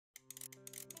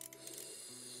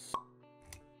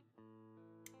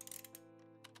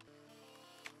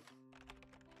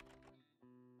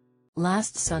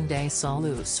last Sunday saw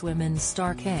loose women's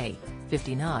star Kaye,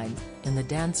 59, in the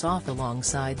dance-off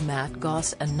alongside Matt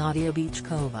Goss and Nadia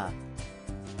Bichkova.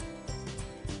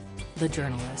 The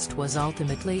journalist was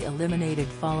ultimately eliminated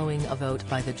following a vote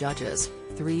by the judges,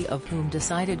 3 of whom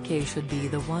decided Kaye should be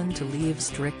the one to leave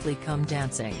Strictly Come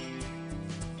Dancing.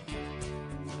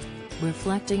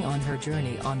 Reflecting on her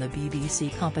journey on the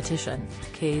BBC competition,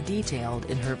 Kaye detailed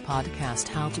in her podcast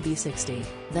How to Be 60,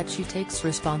 that she takes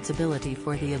responsibility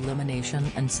for the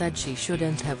elimination and said she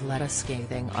shouldn't have let a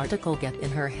scathing article get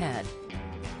in her head.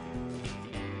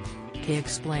 Kaye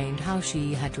explained how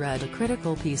she had read a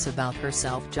critical piece about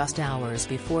herself just hours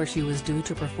before she was due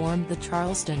to perform the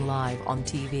Charleston live on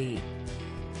TV.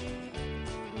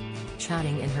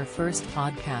 Chatting in her first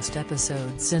podcast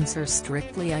episode since her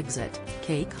Strictly exit,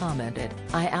 Kaye commented,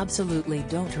 "I absolutely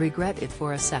don't regret it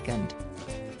for a second.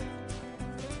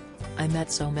 I met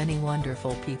so many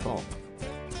wonderful people.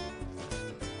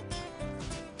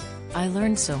 I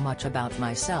learned so much about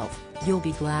myself, you'll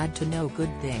be glad to know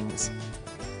good things.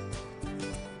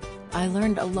 I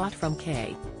learned a lot from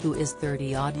Kaye, who is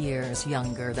 30-odd years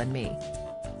younger than me."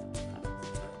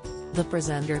 The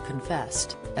presenter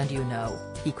confessed, "And you know,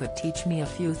 he could teach me a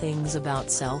few things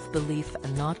about self-belief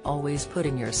and not always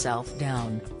putting yourself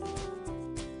down.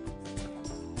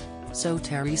 So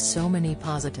Terry's so many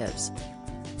positives.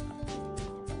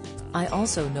 I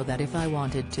also know that if I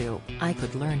wanted to, I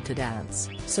could learn to dance,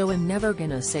 so I'm never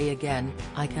gonna say again,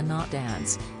 I cannot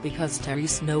dance, because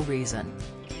Terry's no reason."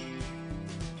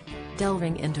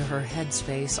 Delving into her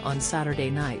headspace on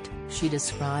Saturday night, she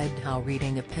described how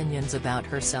reading opinions about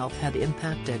herself had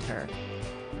impacted her.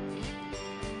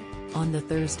 "On the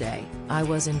Thursday, I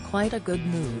was in quite a good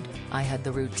mood, I had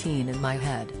the routine in my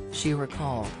head," she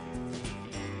recalled.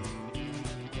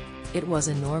 "It was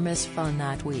enormous fun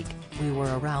that week, we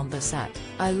were around the set,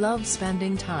 I love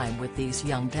spending time with these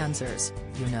young dancers,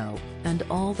 you know, and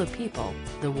all the people,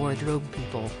 the wardrobe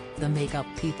people, the makeup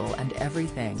people and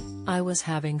everything, I was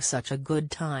having such a good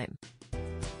time.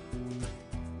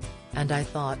 And I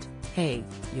thought, hey,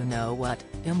 you know what,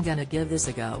 I'm gonna give this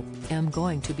a go, I'm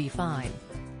going to be fine.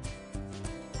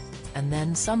 And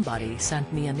then somebody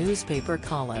sent me a newspaper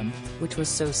column, which was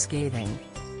so scathing.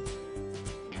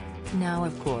 Now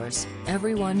of course,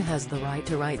 everyone has the right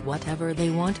to write whatever they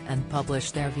want and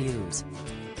publish their views.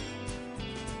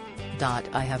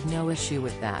 I have no issue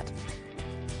with that.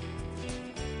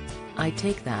 I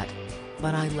take that.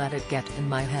 But I let it get in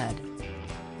my head.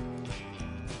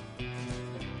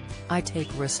 I take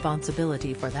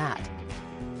responsibility for that.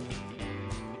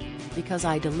 Because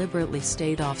I deliberately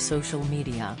stayed off social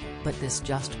media, but this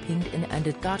just pinged in and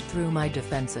it got through my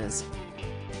defenses.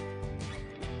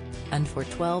 And for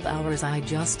 12 hours I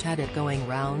just had it going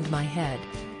round my head.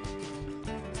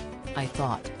 I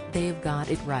thought, they've got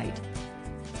it right.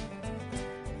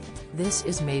 This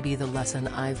is maybe the lesson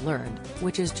I've learned,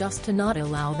 which is just to not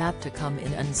allow that to come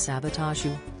in and sabotage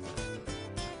you."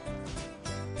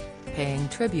 Paying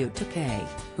tribute to Kaye,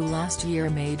 who last year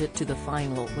made it to the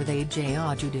final with AJ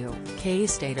Ajudu, Kaye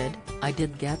stated, "I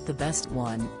did get the best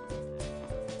one."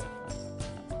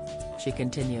 She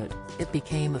continued, "It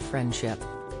became a friendship.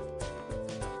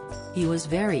 He was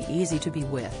very easy to be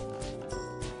with.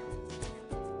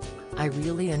 I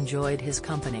really enjoyed his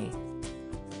company.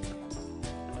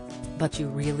 But you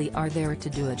really are there to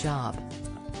do a job.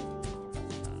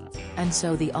 And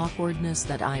so the awkwardness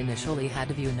that I initially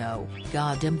had of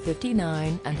goddamn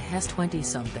 59 and Hess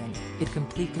 20-something, it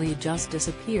completely just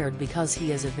disappeared because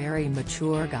he is a very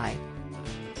mature guy.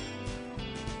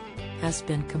 Has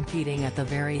been competing at the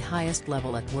very highest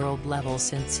level at world level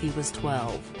since he was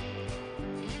 12.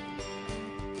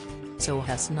 So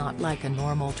Hess not like a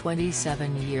normal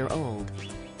 27-year-old.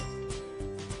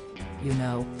 You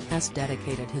know, has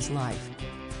dedicated his life."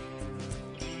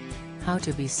 How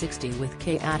to Be 60 with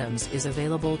Kaye Adams is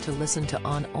available to listen to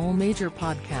on all major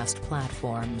podcast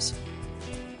platforms.